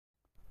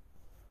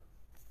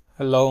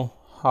Hello,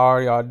 how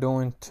are y'all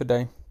doing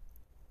today?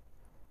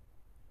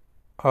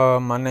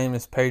 My name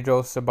is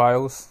Pedro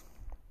Ceballos,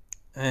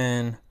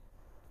 and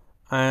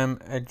I am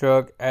a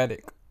drug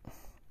addict,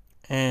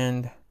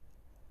 and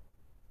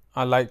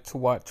I like to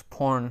watch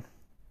porn.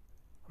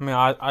 I mean,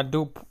 I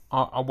do,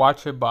 I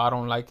watch it, but I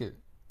don't like it,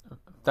 if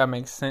that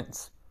makes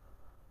sense.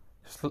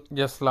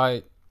 Just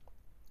like,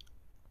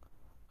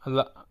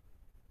 the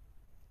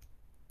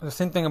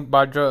same thing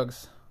about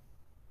drugs.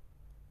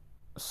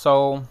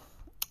 So,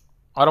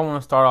 I don't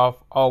want to start off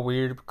all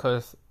weird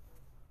because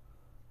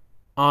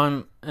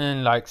I'm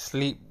in like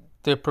sleep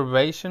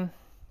deprivation,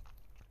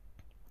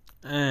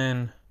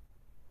 and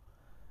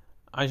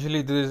I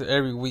usually do this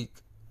every week.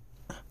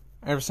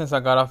 Ever since I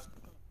got off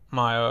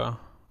my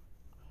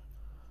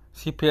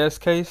CPS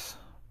case,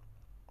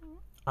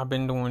 I've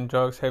been doing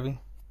drugs heavy.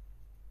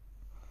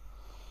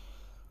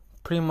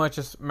 Pretty much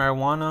just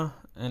marijuana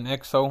and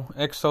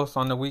Exos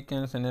on the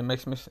weekends, and it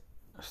makes me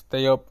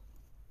stay up.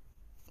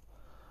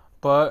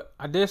 But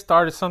I did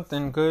started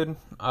something good.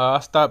 I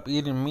stopped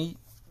eating meat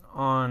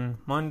on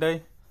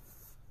Monday.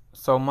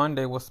 So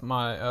Monday was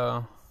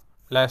my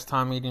last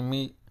time eating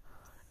meat,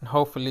 and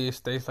hopefully it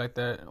stays like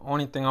that.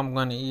 Only thing I'm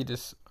gonna eat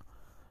is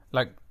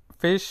like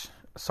fish,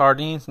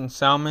 sardines, and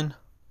salmon.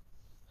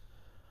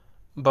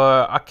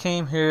 But I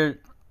came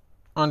here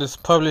on this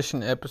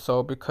publishing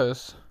episode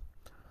because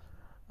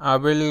I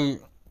really,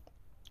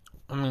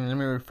 let me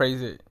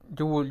rephrase it.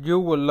 You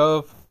would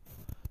love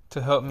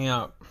to help me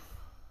out.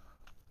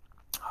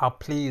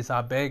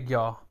 I beg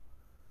y'all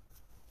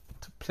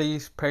to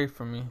please pray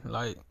for me.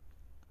 Like,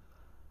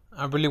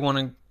 I really want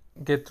to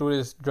get through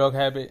this drug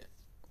habit.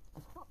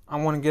 I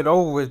want to get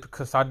over with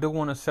because I do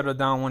want to settle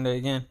down one day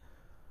again.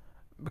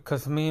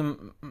 Because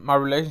my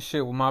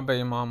relationship with my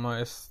baby mama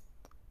is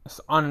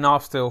it's on and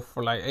off still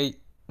for like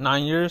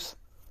 8-9 years.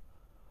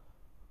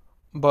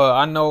 But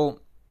I know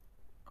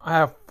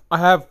I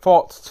have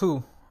faults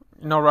too.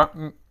 You know, right?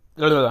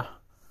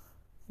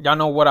 Y'all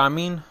know what I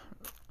mean.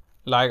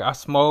 Like, I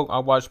smoke, I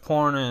watch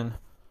porn, and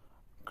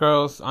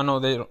girls, I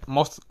know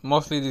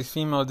mostly these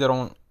females, they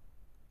don't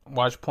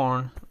watch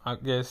porn, I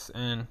guess,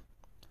 and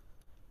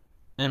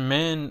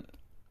men,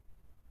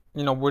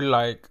 we're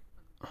like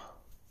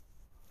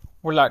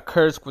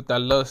cursed with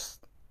that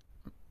lust.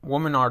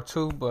 Women are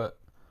too, but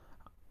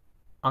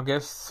I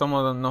guess some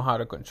of them know how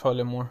to control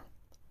it more.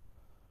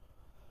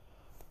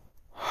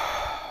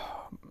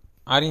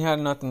 I didn't have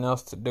nothing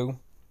else to do.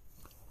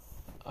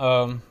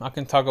 I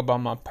can talk about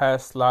my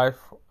past life.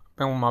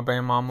 Been with my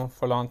baby mama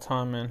for a long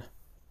time, and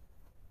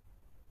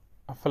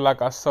I feel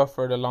like I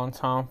suffered a long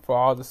time for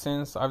all the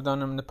sins I've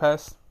done in the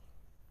past,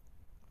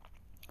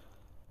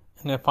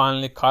 and it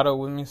finally caught up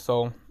with me.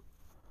 So,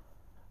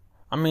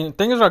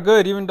 things are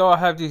good, even though I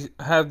have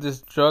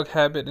this drug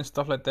habit and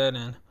stuff like that,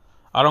 and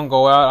I don't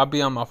go out. I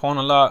be on my phone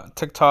a lot,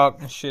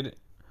 TikTok and shit.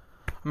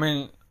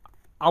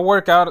 I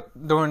work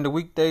out during the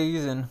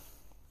weekdays, and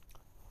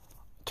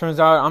turns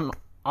out I'm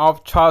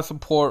off child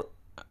support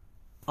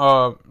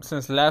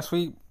since last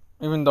week.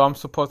 Even though I was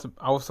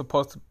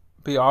supposed to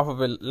be off of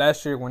it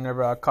last year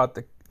whenever I caught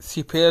the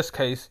CPS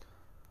case.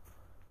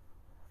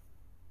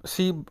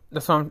 See,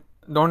 the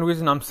only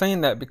reason I'm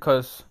saying that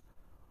because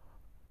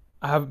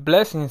I have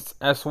blessings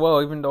as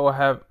well, even though I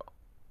have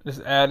this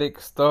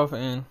addict stuff,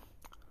 and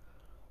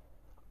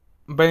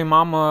baby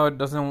mama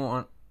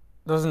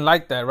doesn't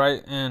like that,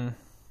 right? And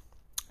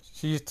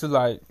she used to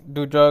like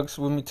do drugs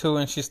with me too,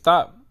 and she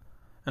stopped,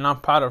 and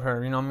I'm proud of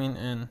her. You know what I mean?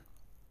 And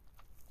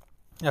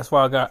that's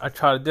why I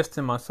try to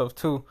distance myself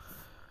too,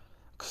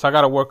 cause I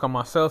gotta work on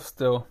myself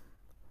still,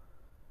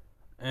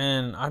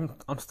 and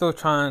I'm still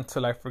trying to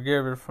like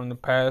forgive her from the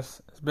past.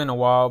 It's been a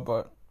while,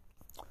 but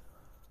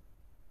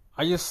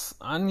I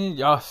need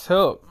y'all's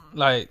help.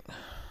 Like,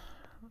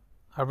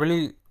 I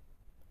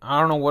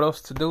don't know what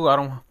else to do. I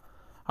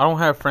don't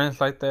have friends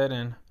like that,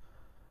 and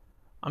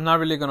I'm not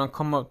really gonna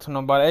come up to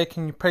nobody. Hey,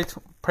 can you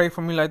pray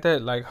for me like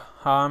that? Like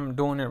how I'm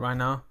doing it right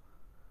now.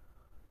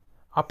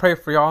 I pray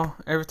for y'all.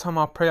 Every time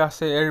I pray, I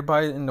say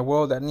everybody in the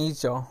world that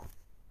needs y'all.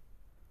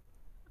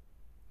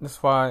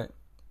 That's why,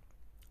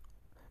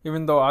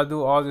 even though I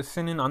do all this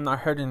sinning, I'm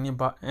not hurting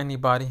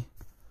anybody.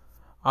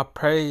 I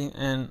pray,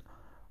 and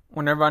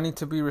whenever I need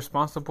to be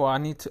responsible,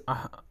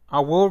 I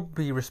will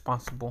be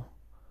responsible.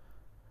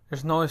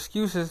 There's no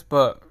excuses,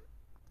 but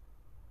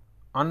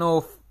I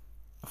know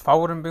if I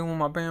wouldn't been with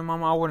my baby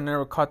mama, I would have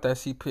never caught that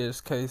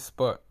CPS case.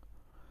 But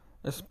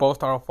it's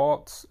both our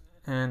faults,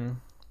 and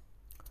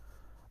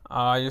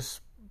I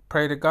just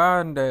pray to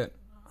God that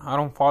I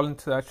don't fall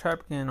into that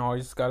trap again, or I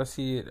just gotta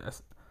see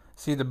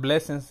the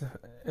blessings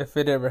if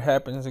it ever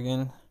happens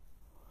again.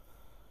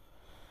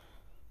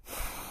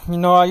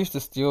 I used to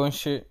steal and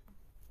shit.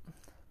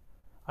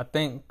 I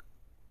think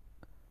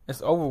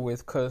it's over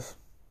with, cause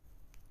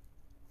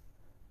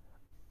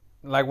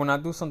like when I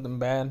do something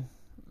bad,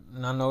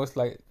 and I know it's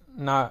like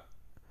not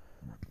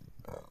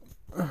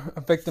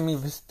affecting me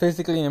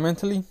physically and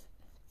mentally,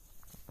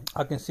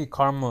 I can see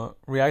karma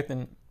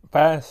reacting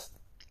fast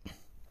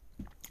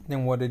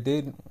than what it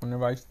did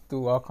whenever I used to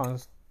do all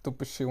kinds of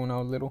stupid shit when I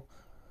was little.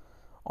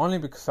 only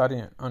because I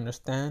didn't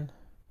understand.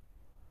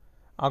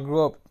 I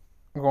grew up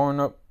growing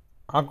up.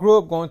 I grew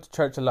up going to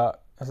church a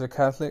lot as a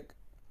Catholic,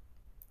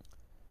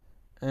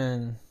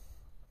 and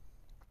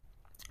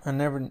I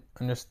never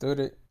understood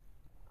it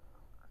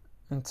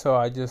until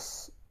I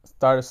just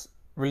started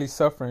really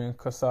suffering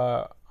because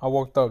I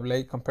woke up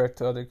late compared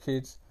to other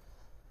kids.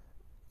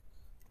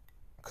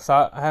 Because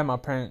I had my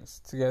parents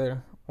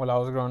together while I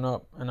was growing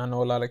up, and I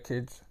know a lot of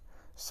kids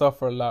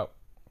suffer a lot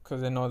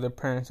because they know their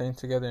parents ain't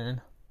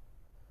together.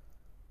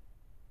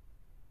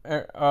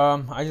 And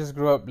I just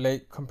grew up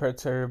late compared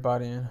to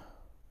everybody, and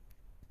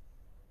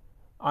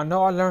I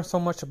know I learned so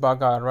much about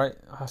God. Right,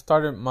 I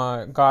started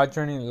my God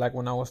journey like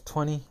when I was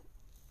 20,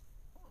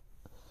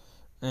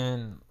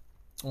 and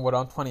what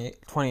I'm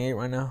 28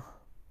 right now.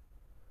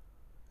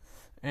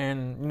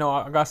 And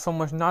I got so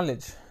much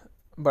knowledge,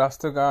 but I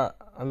still got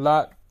a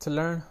lot to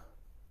learn.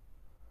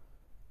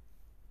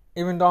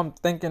 Even though I'm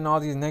thinking all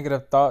these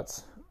negative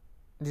thoughts,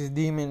 these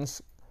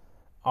demons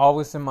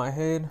always in my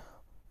head,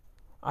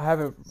 I have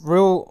it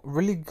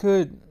really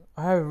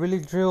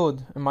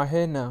drilled in my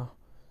head now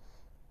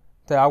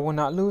that I will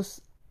not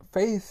lose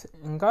faith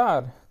in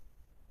God.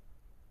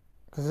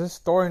 Because there's a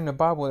story in the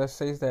Bible that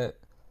says that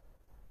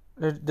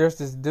there's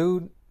this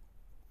dude,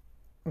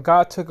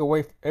 God took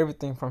away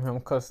everything from him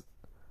because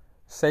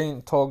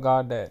Satan told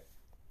God that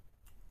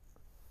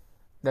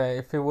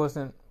if it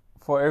wasn't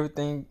for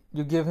everything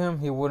you give him,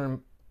 he would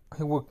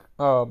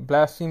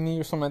blaspheme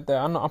you or something like that.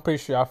 I'm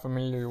pretty sure y'all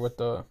familiar with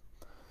the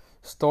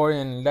story,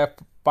 and that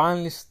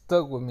finally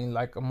stuck with me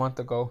like a month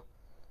ago.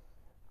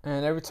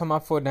 And every time I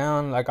feel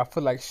down, like I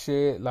feel like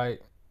shit,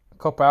 like a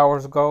couple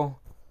hours ago,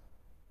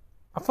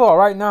 I feel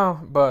alright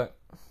now, but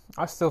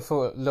I still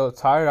feel a little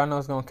tired. I know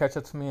it's gonna catch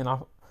up to me, and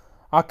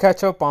I'll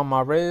catch up on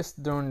my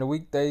rest during the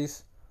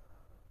weekdays.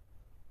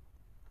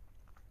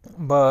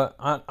 But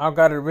I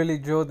got it really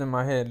drilled in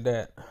my head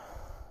that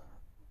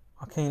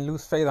I can't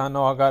lose faith. I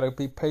know I gotta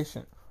be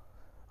patient.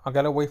 I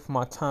gotta wait for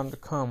my time to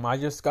come. I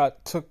just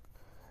got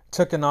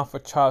taken off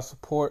of child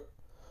support.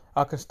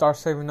 I can start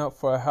saving up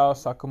for a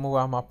house. I can move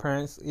out of my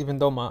parents, even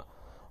though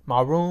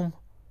my room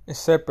is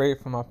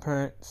separated from my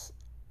parents'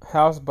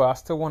 house. But I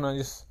still wanna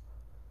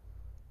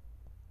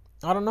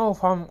I don't know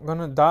if I'm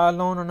gonna die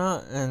alone or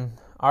not. And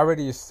I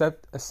already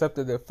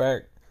accepted the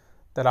fact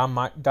that I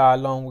might die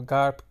alone with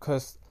God,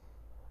 because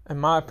in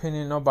my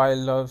opinion, nobody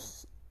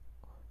loves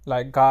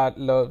like God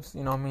loves,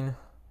 you know what I mean?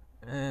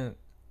 And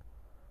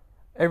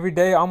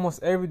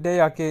almost every day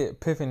I get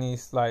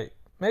epiphanies, like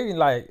maybe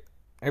like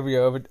every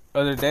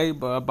other day,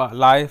 but about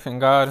life and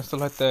God and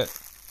stuff like that.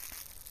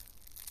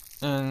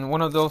 And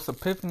one of those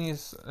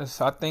epiphanies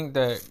is, I think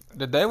that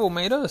the devil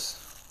made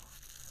us.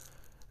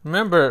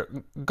 Remember,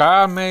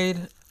 God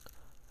made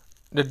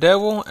the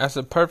devil as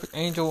a perfect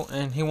angel,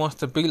 and he wants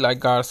to be like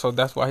God, so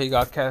that's why he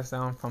got cast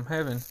down from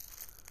heaven.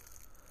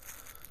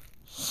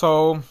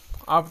 So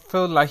I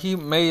feel like he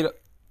made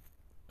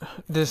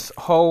this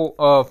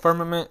whole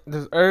firmament,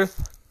 this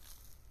earth.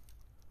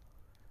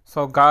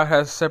 So God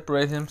has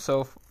separated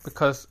himself,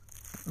 because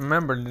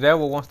remember, the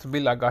devil wants to be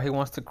like God. He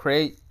wants to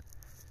create.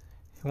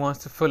 He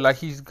wants to feel like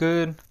he's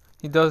good.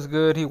 He does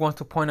good. He wants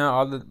to point out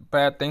all the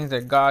bad things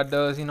that God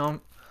does, A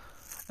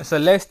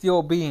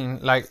celestial being,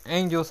 like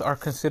angels are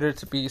considered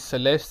to be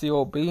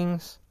celestial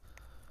beings.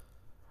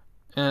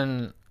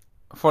 And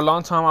for a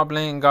long time I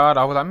blamed God.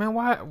 I was like, man,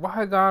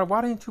 why God?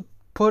 Why didn't you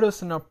put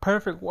us in a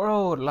perfect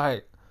world?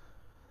 Like,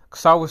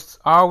 cause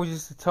I always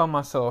used to tell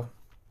myself,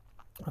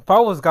 if I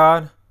was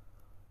God,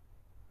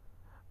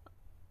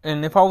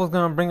 and if I was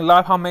gonna bring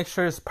life, I'll make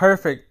sure it's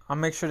perfect. I'll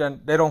make sure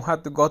that they don't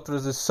have to go through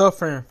the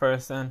suffering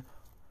first. And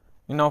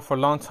for a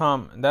long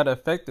time that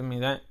affected me.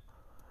 That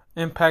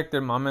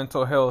impacted my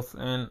mental health.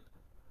 And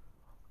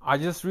I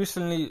just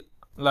recently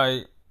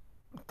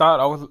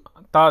thought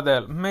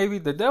that maybe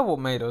the devil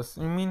made us.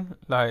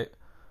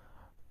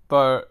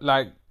 But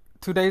like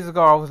 2 days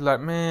ago, I was like,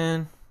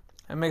 man,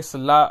 it makes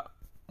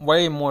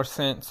way more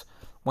sense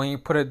when you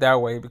put it that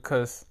way.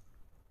 Because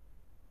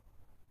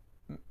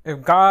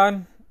if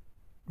God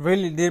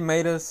really did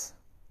made us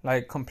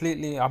like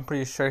completely, I'm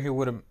pretty sure he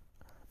would have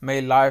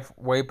made life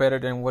way better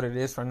than what it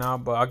is for now.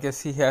 But I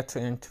guess he had to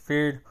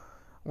interfere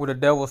with the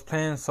devil's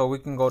plan so we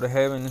can go to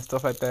heaven and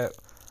stuff like that.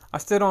 I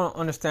still don't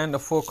understand the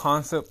full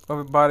concept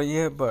of it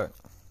yet, but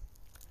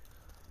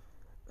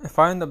if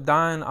I end up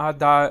dying, I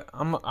die.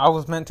 I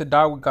was meant to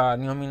die with God.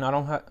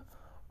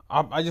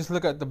 I just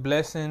look at the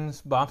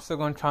blessings, but I'm still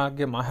gonna try to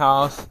get my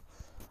house.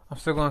 I'm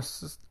still gonna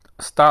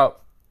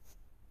stop.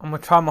 I'm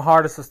gonna try my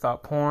hardest to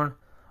stop porn.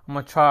 I'm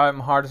gonna try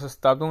my hardest to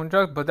stop doing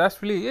drugs. But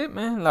that's really it,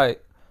 man.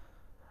 Like,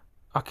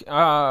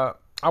 I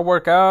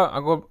work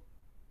out.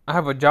 I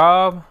have a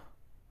job,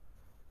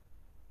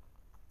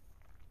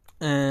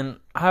 and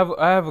I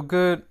have a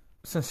good,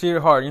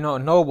 sincere heart. A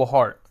noble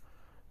heart.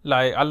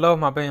 Like, I love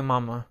my baby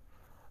mama,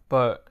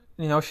 but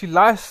she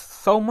lies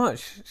so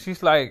much.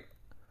 She's like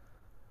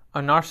a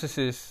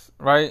narcissist,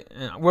 right?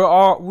 And we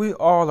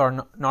all are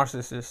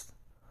narcissists,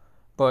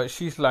 but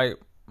she's like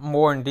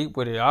more in deep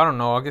with it. I don't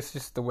know. I guess it's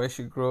just the way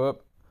she grew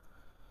up.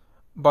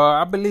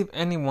 But I believe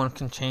anyone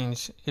can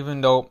change,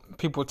 even though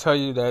people tell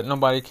you that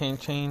nobody can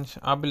change.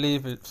 I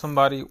believe if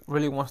somebody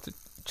really wants to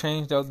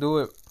change, they'll do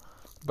it.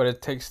 But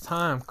it takes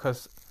time,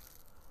 because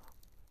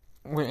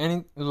with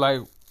any,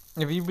 like,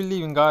 if you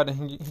believe in God,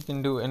 then he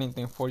can do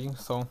anything for you.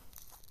 So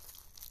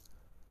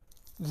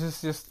this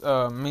is just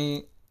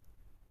me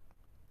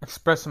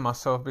expressing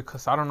myself,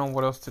 because I don't know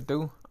what else to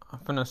do. I'm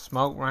finna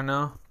smoke right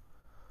now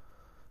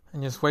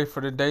and just wait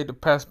for the day to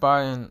pass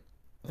by, and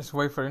just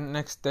wait for the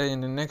next day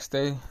and the next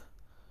day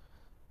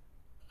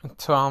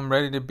until I'm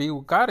ready to be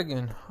with God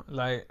again.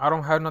 Like, I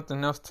don't have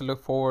nothing else to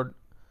look forward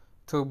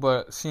to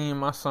but seeing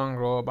my son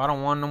grow up. I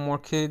don't want no more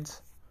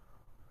kids,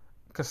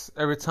 because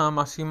every time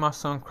I see my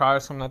son cry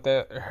or something like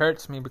that, it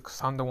hurts me, because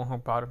I'm the one who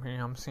brought him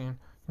here. I'm saying,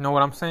 you know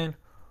what I'm saying?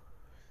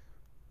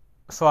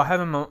 So I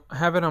have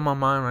it on my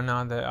mind right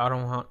now that I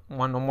don't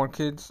want no more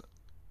kids,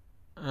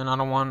 and I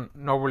don't want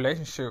no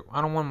relationship.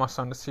 I don't want my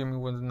son to see me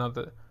with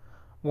another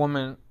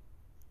woman.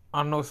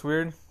 I know it's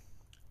weird.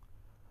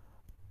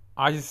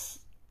 I just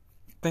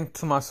think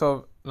to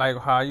myself, like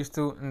how I used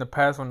to in the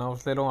past when I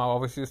was little. I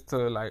always used to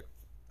like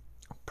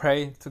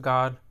pray to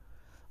God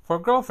for a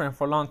girlfriend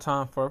for a long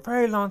time, for a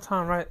very long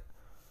time, right?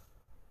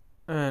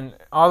 And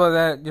all of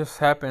that just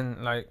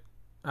happened like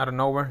out of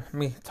nowhere.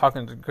 Me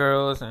talking to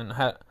girls, and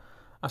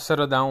I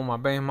settled down with my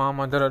baby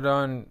mama,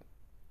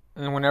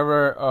 and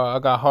whenever I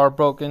got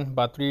heartbroken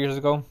about 3 years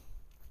ago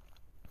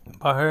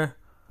by her,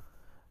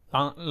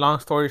 long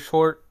story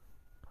short,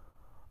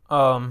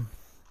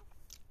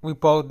 we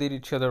both did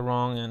each other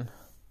wrong, and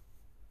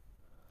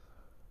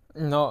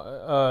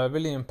it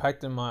really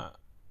impacted my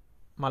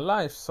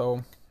life.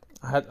 So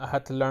I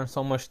had to learn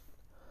so much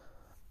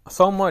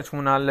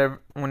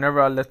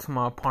whenever I left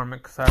my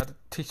apartment, because I had to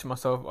teach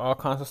myself all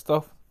kinds of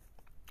stuff.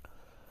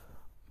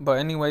 But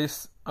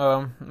anyways,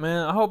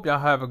 man, I hope y'all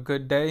have a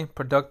good day,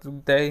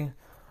 productive day.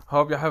 I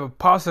hope y'all have a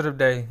positive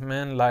day,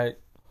 man. Like,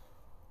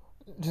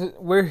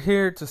 we're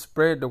here to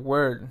spread the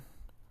word.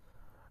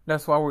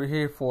 That's why we're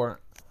here for.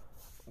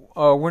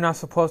 We're not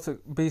supposed to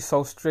be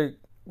so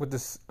strict with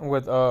this,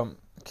 with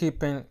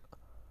keeping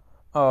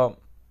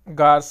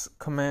God's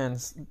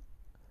commands.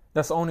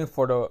 That's only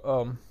for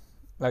the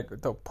like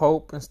the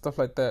Pope and stuff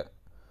like that.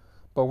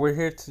 But we're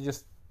here to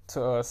just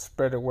to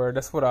spread the word.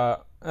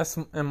 That's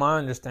in my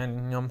understanding.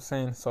 You know what I'm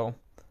saying? So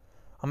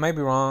I may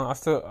be wrong.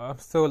 I'm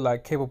still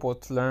like capable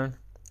to learn,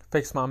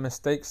 fix my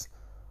mistakes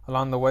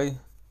along the way.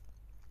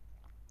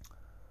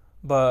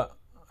 But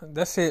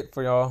that's it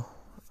for y'all.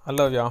 I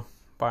love y'all.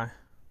 Bye.